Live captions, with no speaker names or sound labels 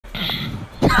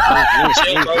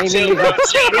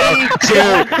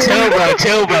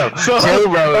Chill, bro.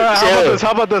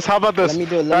 How about this? Let me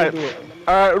do it. Let me do it.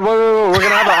 Alright, wait. We're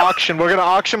gonna have an auction. We're gonna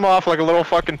auction them off like a little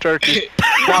fucking turkey.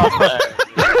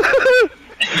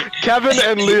 Kevin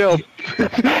and Leo.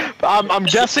 I'm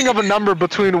guessing of a number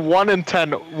between 1 and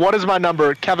 10. What is my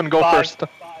number? Kevin, go 5. first.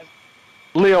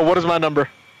 Leo, what is my number?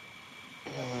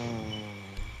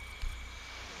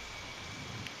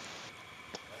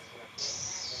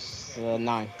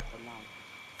 9.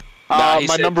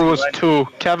 My number was 2.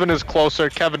 Kevin is closer.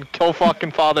 Kevin, kill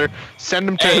fucking father. Send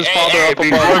him to his father up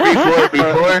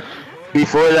above.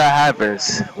 Before that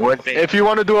happens, if you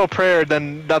want to do a prayer,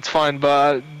 then that's fine.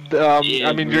 But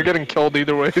I mean, you're getting killed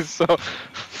either way. So.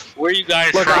 Where you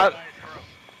guys from?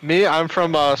 I'm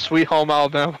from Sweet Home,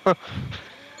 Alabama.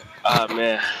 Oh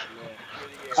man.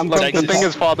 Look, the thing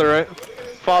is, Father, right?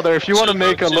 Father, if you want to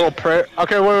make a little prayer,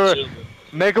 okay, wait.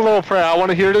 Make a little prayer. I want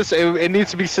to hear this. It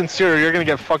needs to be sincere. You're gonna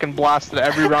get fucking blasted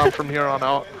every round from here on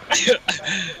out.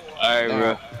 Alright,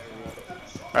 bro.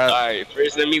 Alright,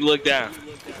 first let me look down.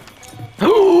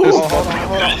 Hold on.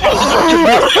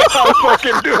 I'll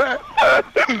fucking do it.